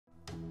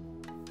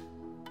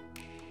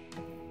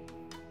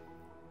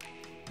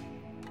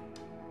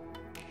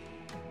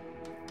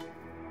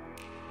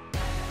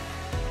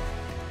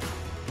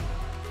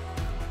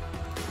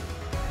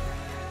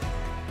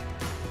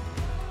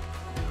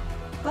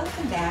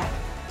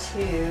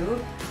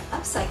to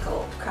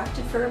Upcycled,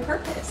 Crafted for a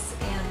Purpose.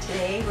 And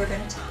today we're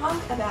going to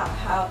talk about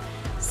how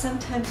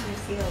sometimes we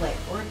feel like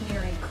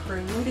ordinary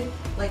crude,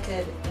 like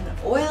an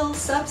oil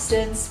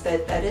substance,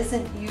 but that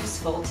isn't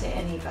useful to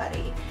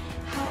anybody.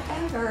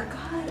 However,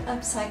 God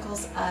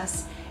upcycles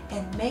us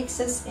and makes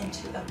us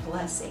into a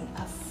blessing,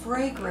 a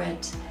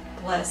fragrant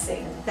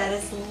blessing that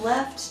is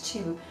left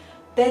to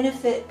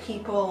benefit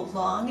people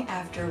long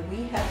after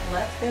we have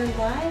left their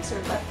lives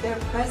or left their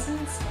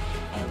presence.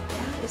 And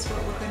that is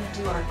what we're going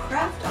to do our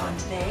craft on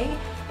today,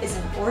 is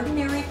an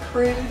ordinary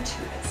crude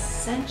to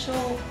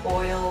essential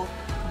oil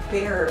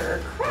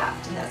bearer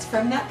craft. And that's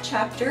from that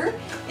chapter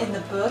in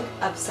the book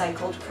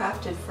Upcycled,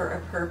 Crafted for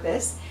a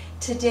Purpose.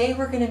 Today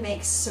we're going to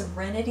make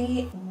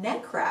Serenity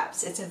neck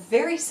wraps. It's a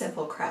very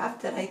simple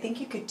craft that I think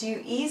you could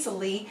do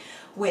easily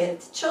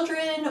with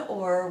children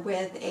or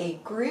with a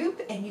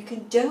group, and you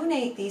can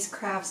donate these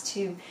crafts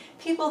to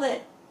people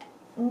that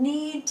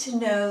need to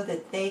know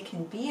that they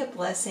can be a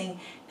blessing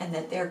and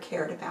that they're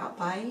cared about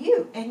by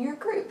you and your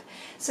group.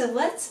 So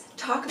let's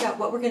talk about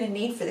what we're going to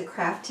need for the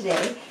craft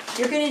today.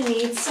 You're going to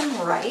need some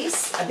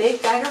rice, a big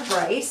bag of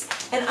rice,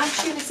 and I'm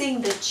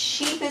choosing the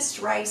cheapest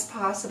rice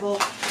possible,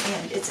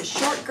 and it's a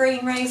short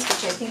grain rice,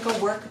 which I think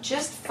will work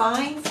just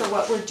fine for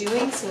what we're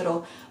doing, so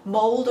it'll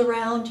mold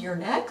around your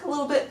neck a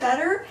little bit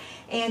better.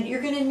 And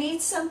you're going to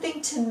need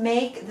something to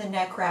make the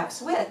neck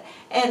wraps with.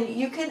 And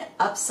you can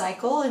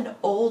upcycle an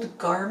old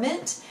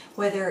garment,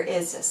 whether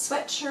it's a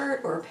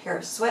sweatshirt or a pair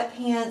of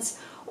sweatpants,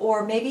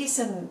 or maybe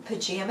some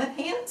pajama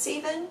pants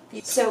even.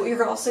 So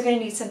you're also going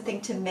to need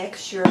something to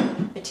mix your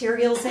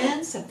materials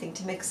in, something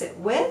to mix it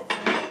with.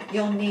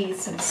 You'll need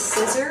some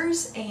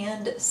scissors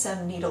and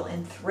some needle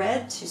and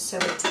thread to sew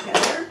it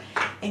together.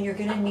 And you're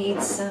going to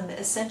need some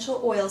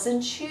essential oils,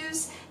 and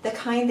choose the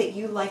kind that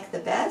you like the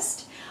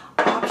best.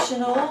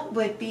 Optional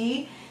would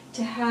be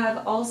to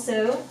have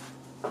also,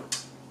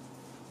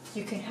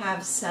 you can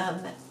have some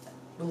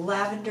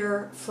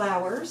lavender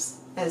flowers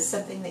as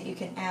something that you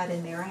can add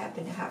in there. I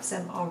happen to have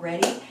some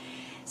already.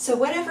 So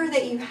whatever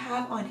that you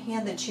have on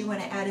hand that you want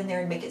to add in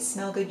there and make it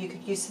smell good, you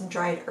could use some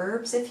dried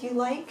herbs if you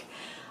like.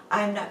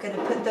 I'm not going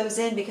to put those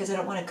in because I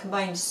don't want to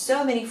combine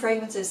so many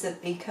fragrances that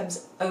it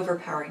becomes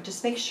overpowering.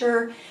 Just make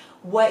sure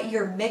what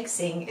you're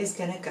mixing is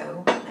going to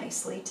go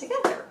nicely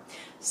together.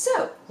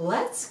 So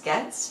let's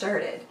get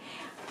started.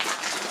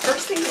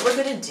 First thing that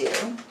we're going to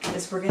do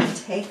is we're going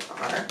to take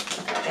our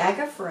bag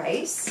of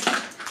rice,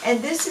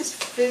 and this is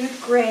food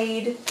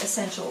grade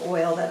essential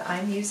oil that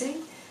I'm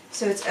using,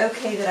 so it's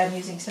okay that I'm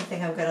using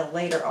something I'm going to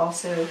later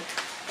also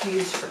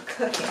use for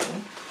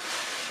cooking.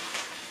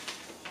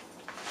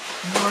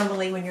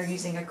 Normally when you're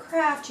using a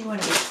craft, you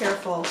want to be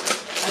careful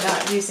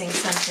about using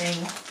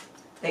something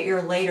that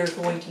you're later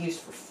going to use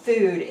for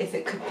food if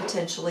it could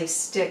potentially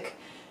stick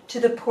to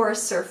the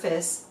porous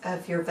surface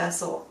of your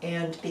vessel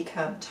and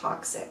become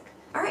toxic.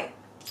 All right,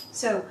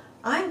 so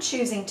I'm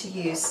choosing to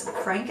use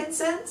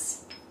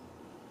frankincense,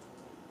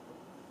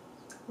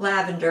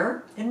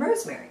 lavender, and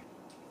rosemary.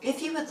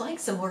 If you would like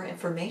some more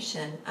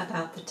information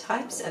about the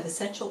types of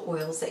essential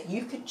oils that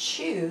you could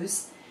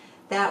choose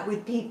that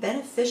would be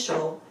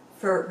beneficial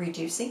for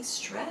reducing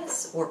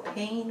stress or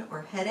pain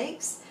or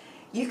headaches,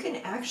 you can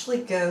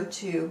actually go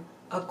to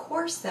a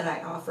course that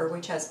I offer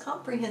which has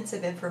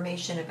comprehensive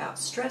information about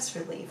stress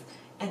relief,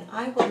 and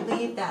I will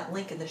leave that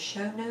link in the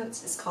show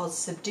notes. It's called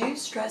Subdue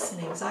Stress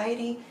and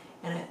Anxiety,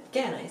 and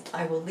again,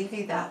 I will leave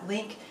you that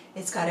link.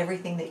 It's got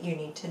everything that you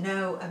need to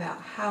know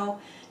about how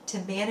to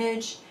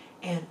manage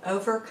and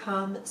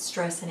overcome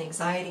stress and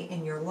anxiety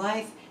in your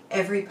life,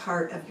 every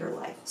part of your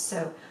life.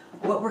 So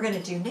what we're going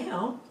to do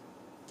now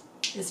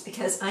is,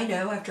 because I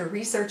know after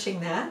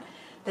researching that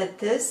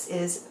this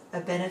is a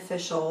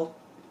beneficial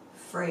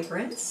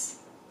fragrance,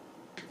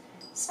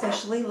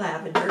 especially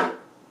lavender,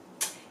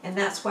 and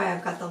that's why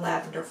I've got the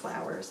lavender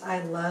flowers.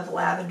 I love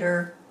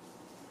lavender,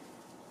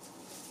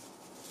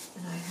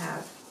 and I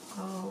have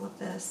all of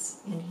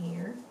this in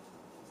here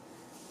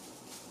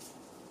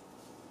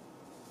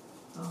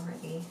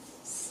already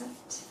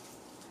set.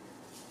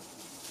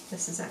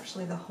 This is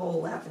actually the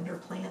whole lavender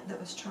plant that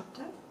was chopped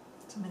up,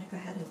 so I'm going to go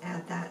ahead and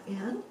add that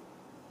in.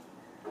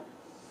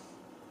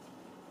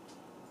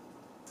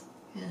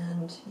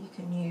 And you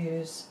can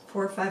use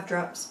 4 or 5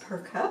 drops per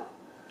cup.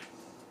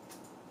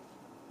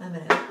 I'm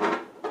going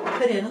to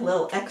put in a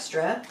little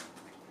extra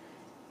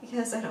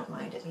because I don't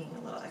mind it being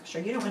a little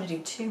extra. You don't want to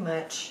do too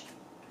much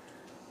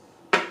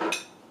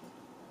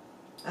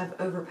of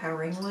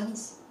overpowering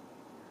ones.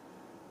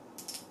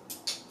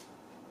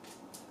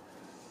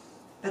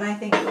 But I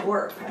think 4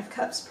 or 5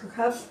 cups per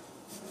cup,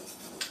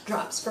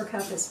 drops per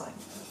cup is fine.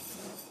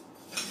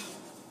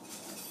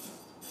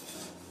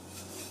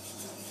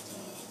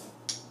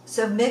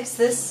 So mix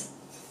this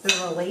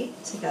thoroughly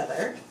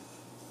together.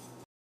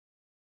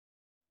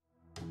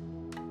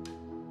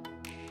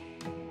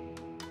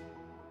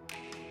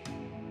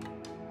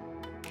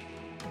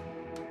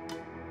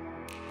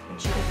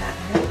 Once you get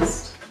that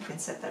mixed, you can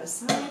set that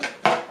aside,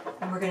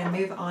 and we're going to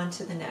move on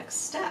to the next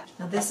step.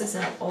 Now this is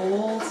an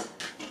old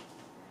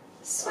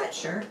sweatshirt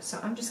shirt, so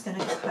I'm just going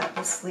to cut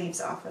the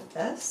sleeves off of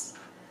this.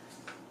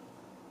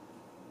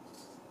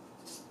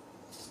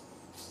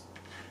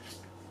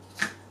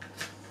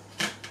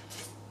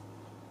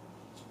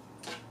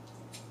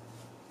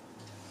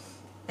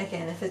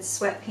 Again, if it's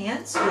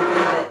sweatpants, we'll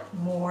give it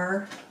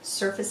more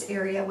surface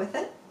area with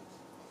it,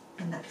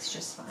 and that's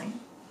just fine.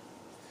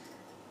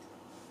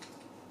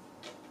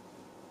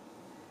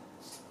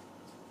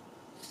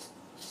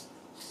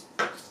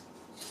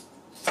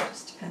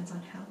 Just depends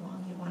on how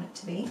long you want it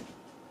to be.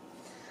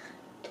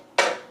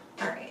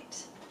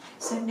 Alright,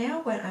 so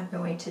now what I'm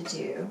going to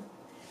do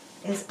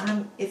is,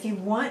 if you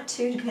want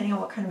to, depending on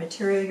what kind of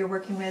material you're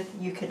working with,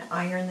 you can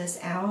iron this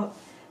out.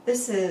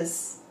 This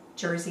is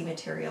jersey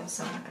material,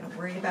 so I'm not going to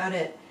worry about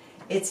it.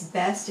 It's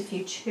best if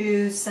you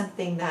choose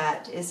something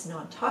that is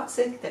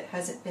non-toxic, that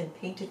hasn't been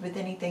painted with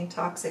anything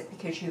toxic,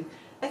 because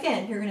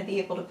again, you're going to be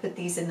able to put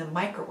these in the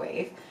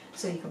microwave,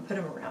 so you can put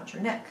them around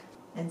your neck.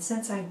 And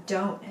since I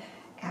don't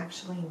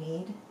actually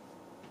need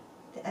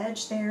the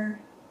edge there,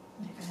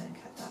 I'm going to go ahead and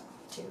cut that off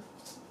too.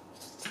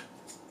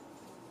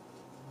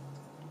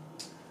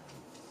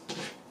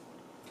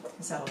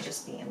 Because that'll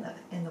just be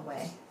in the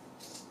way.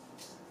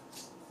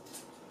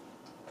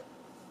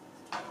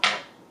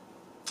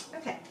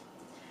 Okay,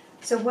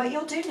 so what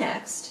you'll do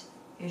next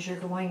is you're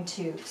going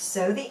to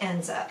sew the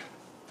ends up.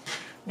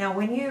 Now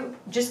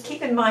just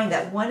keep in mind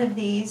that one of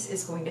these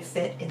is going to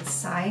fit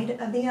inside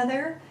of the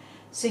other,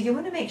 so you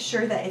want to make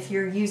sure that if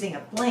you're using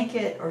a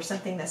blanket or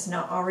something that's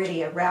not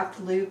already a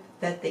wrapped loop,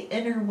 that the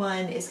inner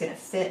one is going to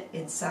fit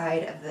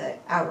inside of the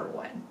outer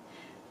one,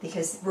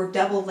 because we're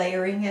double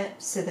layering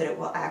it so that it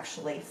will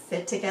actually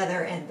fit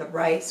together and the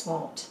rice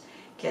won't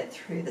get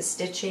through the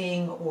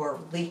stitching or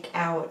leak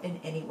out in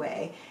any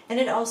way. And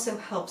it also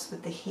helps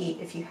with the heat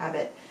if you have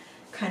it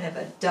kind of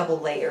a double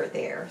layer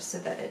there, so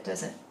that it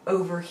doesn't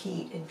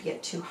overheat and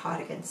get too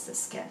hot against the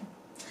skin.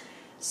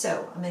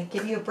 So I'm going to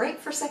give you a break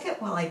for a second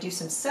while I do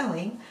some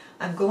sewing.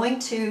 I'm going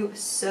to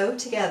sew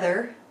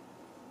together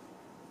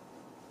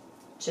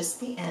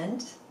just the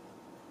end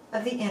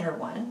of the inner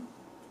one,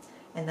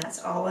 and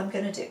that's all I'm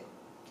going to do.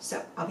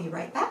 So I'll be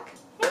right back.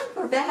 And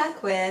we're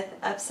back with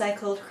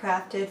Upcycled,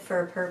 Crafted for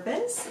a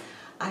Purpose.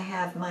 I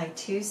have my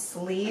 2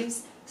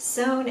 sleeves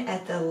sewn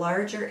at the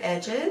larger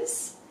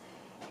edges,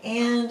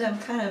 and I'm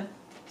kind of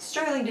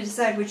struggling to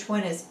decide which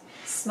one is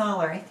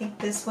smaller. I think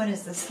this one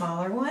is the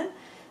smaller one.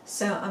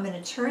 So I'm going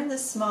to turn the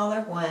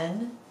smaller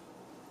one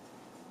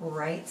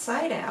right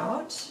side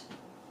out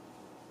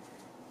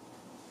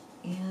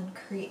and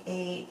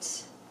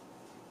create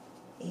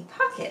a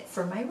pocket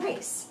for my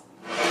rice.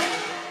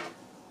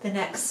 The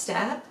next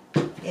step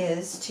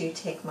is to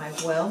take my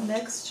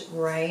well-mixed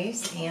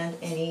rice and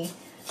any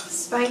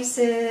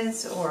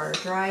spices or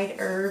dried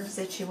herbs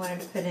that you wanted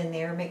to put in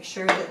there. Make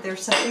sure that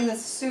there's something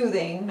that's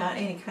soothing, not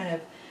any kind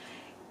of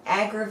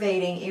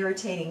aggravating,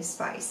 irritating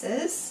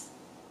spices.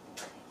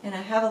 And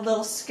I have a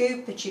little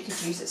scoop, but you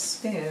could use a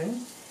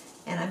spoon,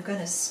 and I'm going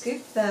to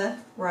scoop the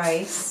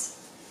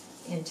rice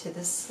into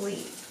the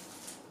sleeve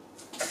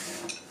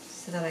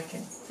so that I can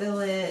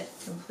fill it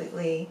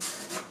completely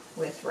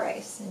with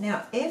rice.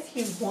 Now, if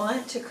you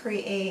want to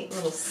create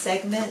little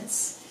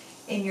segments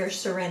in your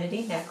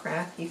Serenity neck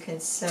wrap, you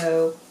can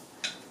sew,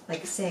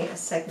 like say, a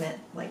segment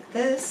like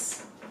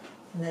this,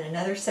 and then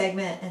another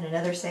segment and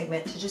another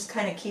segment to just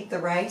kind of keep the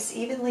rice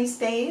evenly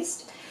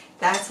spaced.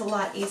 That's a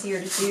lot easier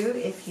to do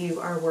if you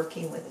are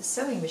working with a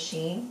sewing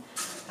machine.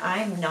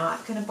 I'm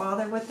not going to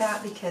bother with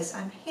that because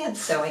I'm hand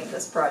sewing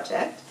this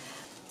project.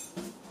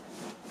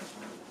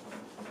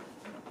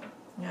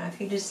 Now,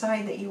 if you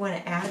decide that you want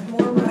to add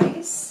more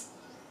rice,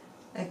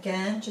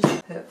 again,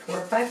 just put 4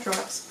 or 5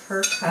 drops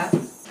per cup.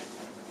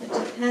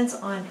 It depends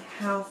on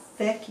how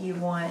thick you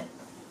want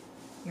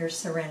your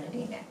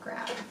Serenity neck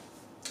wrap.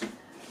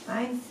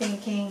 I'm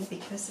thinking,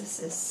 because this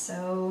is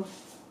so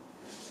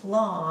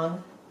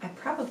long, I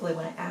probably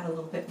want to add a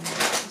little bit more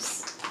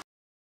rice.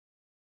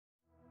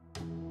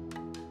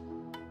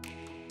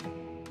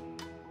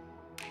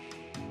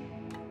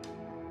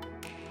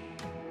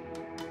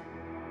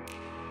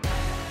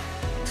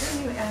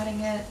 Continue adding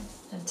it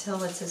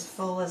until it's as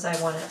full as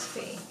I want it to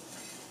be.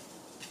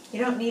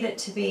 You don't need it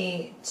to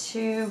be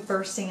too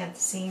bursting at the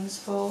seams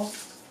full,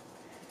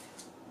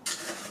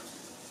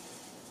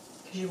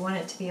 because you want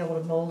it to be able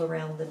to mold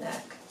around the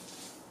neck.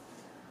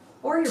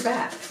 Or your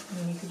back. I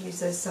mean, you could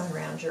use this sewn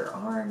around your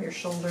arm, your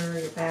shoulder,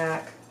 your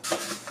back,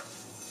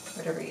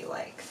 whatever you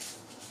like.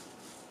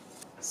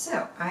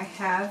 So I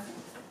have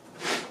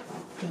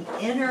the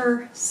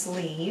inner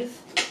sleeve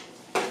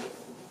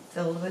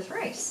filled with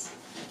rice.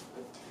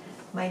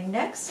 My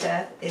next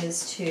step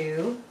is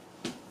to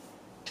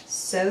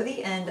sew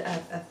the end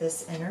up of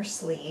this inner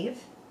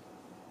sleeve,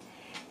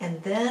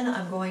 and then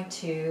I'm going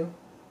to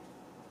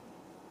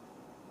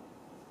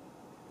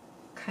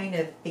kind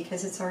of,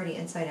 because it's already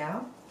inside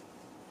out,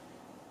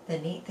 the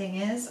neat thing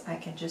is I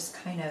can just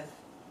kind of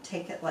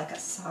take it like a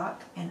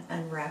sock and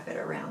unwrap it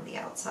around the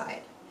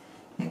outside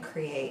and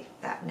create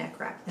that neck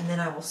wrap, and then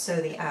I will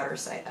sew the outer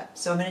side up.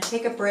 So I'm going to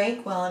take a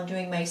break while I'm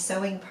doing my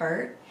sewing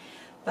part,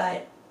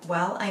 but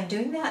while I'm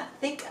doing that,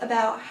 think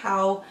about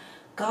how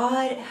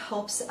God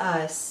helps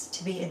us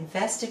to be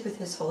invested with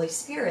His Holy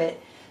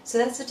Spirit. So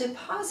that's a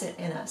deposit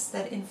in us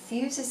that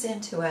infuses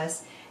into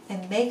us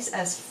and makes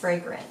us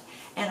fragrant.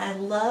 And I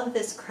love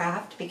this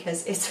craft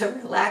because it's a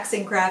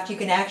relaxing craft. You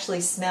can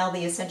actually smell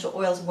the essential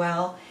oils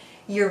while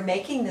you're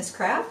making this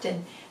craft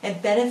and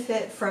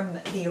benefit from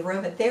the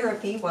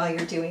aromatherapy while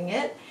you're doing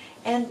it.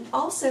 And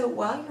also,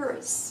 while you're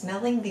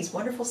smelling these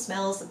wonderful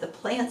smells of the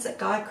plants that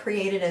God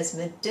created as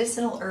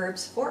medicinal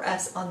herbs for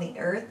us on the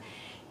earth,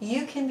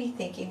 you can be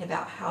thinking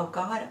about how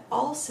God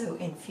also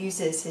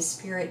infuses His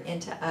Spirit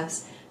into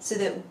us so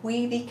that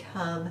we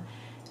become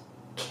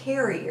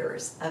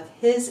carriers of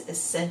His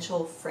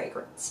essential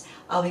fragrance.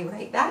 I'll be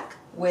right back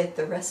with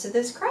the rest of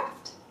this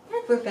craft.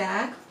 And we're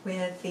back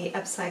with the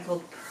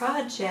Upcycled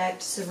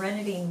Project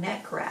Serenity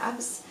neck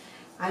wraps.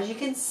 As you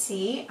can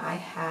see, I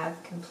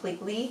have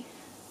completely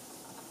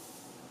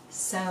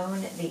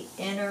sewn the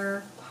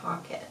inner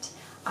pocket.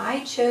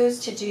 I chose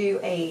to do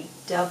a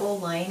double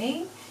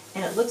lining,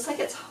 and it looks like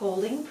it's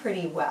holding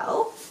pretty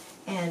well,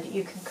 and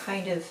you can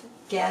kind of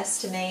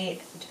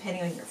guesstimate,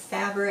 depending on your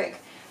fabric,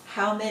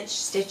 how much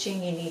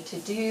stitching you need to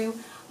do.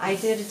 I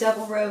did a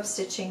double row of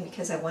stitching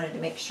because I wanted to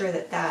make sure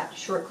that that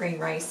short grain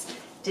rice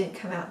didn't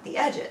come out the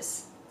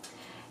edges.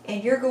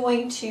 And you're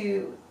going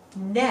to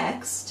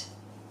next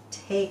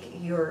take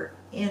your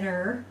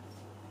inner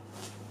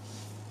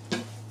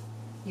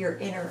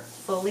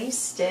fully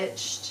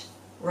stitched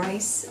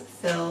rice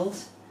filled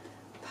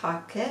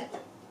pocket,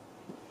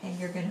 and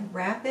you're going to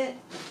wrap it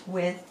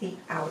with the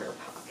outer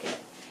pocket.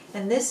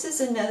 And this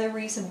is another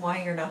reason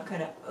why you're not going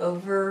to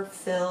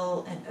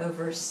overfill and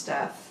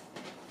overstuff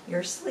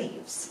your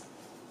sleeves,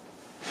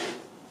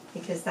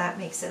 because that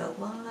makes it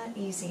a lot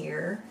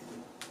easier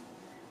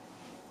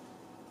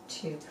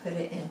to put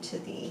it into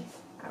the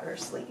outer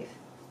sleeve,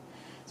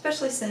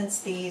 especially since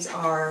these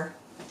are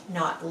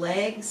not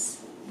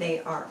legs,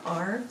 they are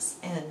arms,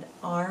 and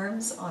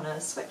arms on a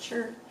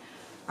sweatshirt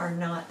are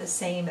not the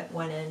same at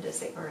one end as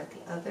they are at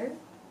the other.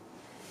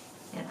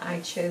 And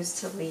I chose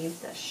to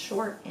leave the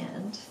short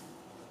end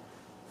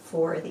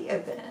for the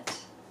open end.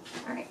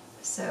 Alright,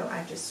 so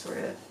I just sort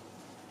of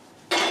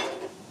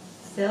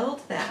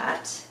filled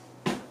that.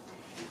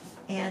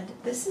 And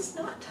this is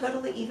not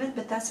totally even,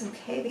 but that's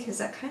okay because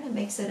that kind of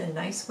makes it a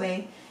nice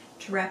way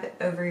to wrap it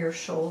over your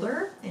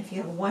shoulder. And if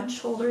you have one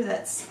shoulder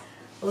that's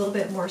a little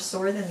bit more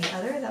sore than the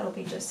other, that'll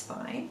be just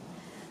fine.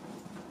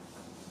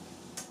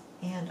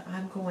 And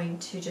I'm going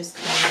to just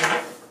kind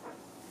of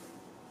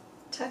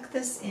tuck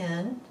this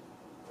in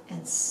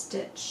and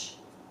stitch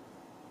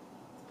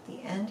the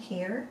end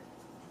here,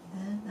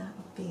 and then that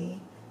will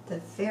be the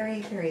very,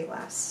 very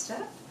last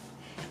step.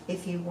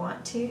 If you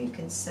want to, you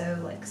can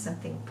sew like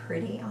something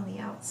pretty on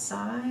the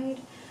outside,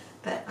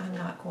 but I'm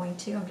not going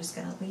to. I'm just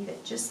going to leave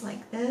it just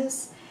like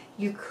this.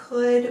 You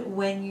could,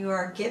 when you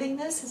are giving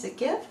this as a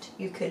gift,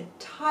 you could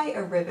tie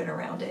a ribbon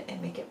around it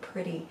and make it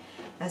pretty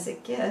as a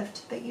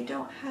gift, but you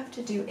don't have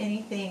to do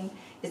anything.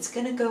 It's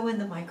going to go in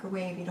the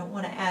microwave. You don't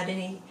want to add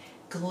any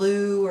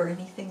glue or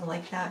anything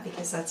like that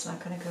because that's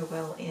not going to go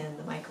well in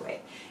the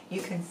microwave.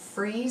 You can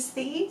freeze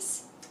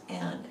these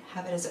and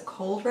have it as a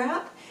cold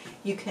wrap.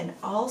 You can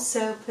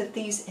also put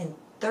these in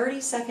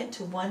 30-second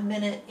to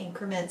 1-minute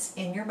increments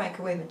in your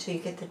microwave until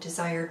you get the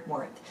desired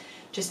warmth.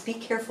 Just be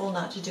careful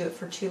not to do it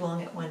for too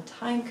long at one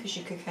time because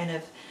you could kind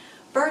of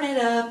burn it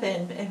up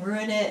and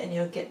ruin it, and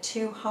you'll get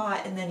too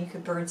hot and then you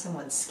could burn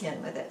someone's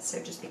skin with it.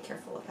 So just be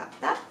careful about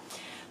that.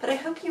 But I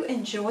hope you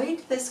enjoyed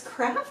this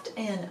craft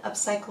and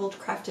Upcycled,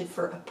 crafted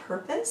for a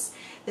purpose.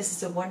 This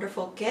is a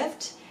wonderful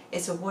gift.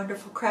 It's a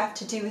wonderful craft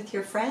to do with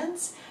your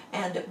friends,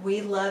 and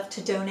we love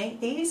to donate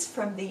these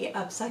from the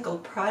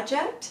Upcycled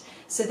Project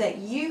so that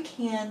you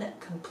can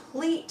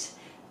complete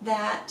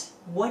that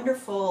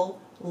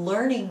wonderful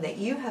learning that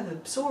you have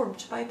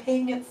absorbed by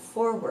paying it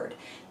forward.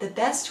 The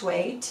best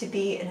way to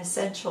be an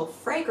essential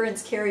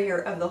fragrance carrier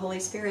of the Holy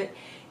Spirit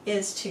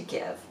is to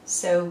give.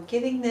 So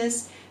giving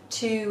this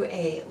to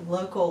a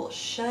local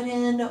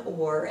shut-in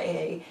or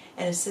an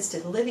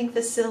assisted living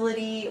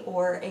facility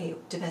or a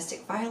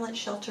domestic violence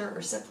shelter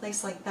or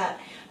someplace like that,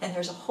 and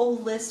there's a whole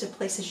list of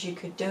places you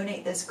could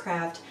donate this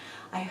craft.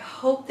 I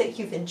hope that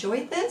you've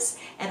enjoyed this,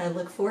 and I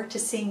look forward to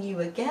seeing you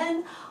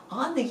again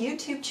on the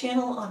YouTube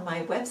channel, on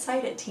my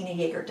website at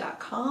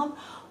tinayeager.com,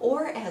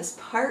 or as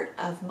part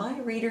of my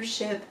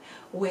readership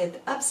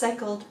with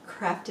Upcycled,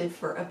 Crafted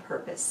for a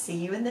Purpose. See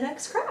you in the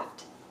next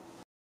craft.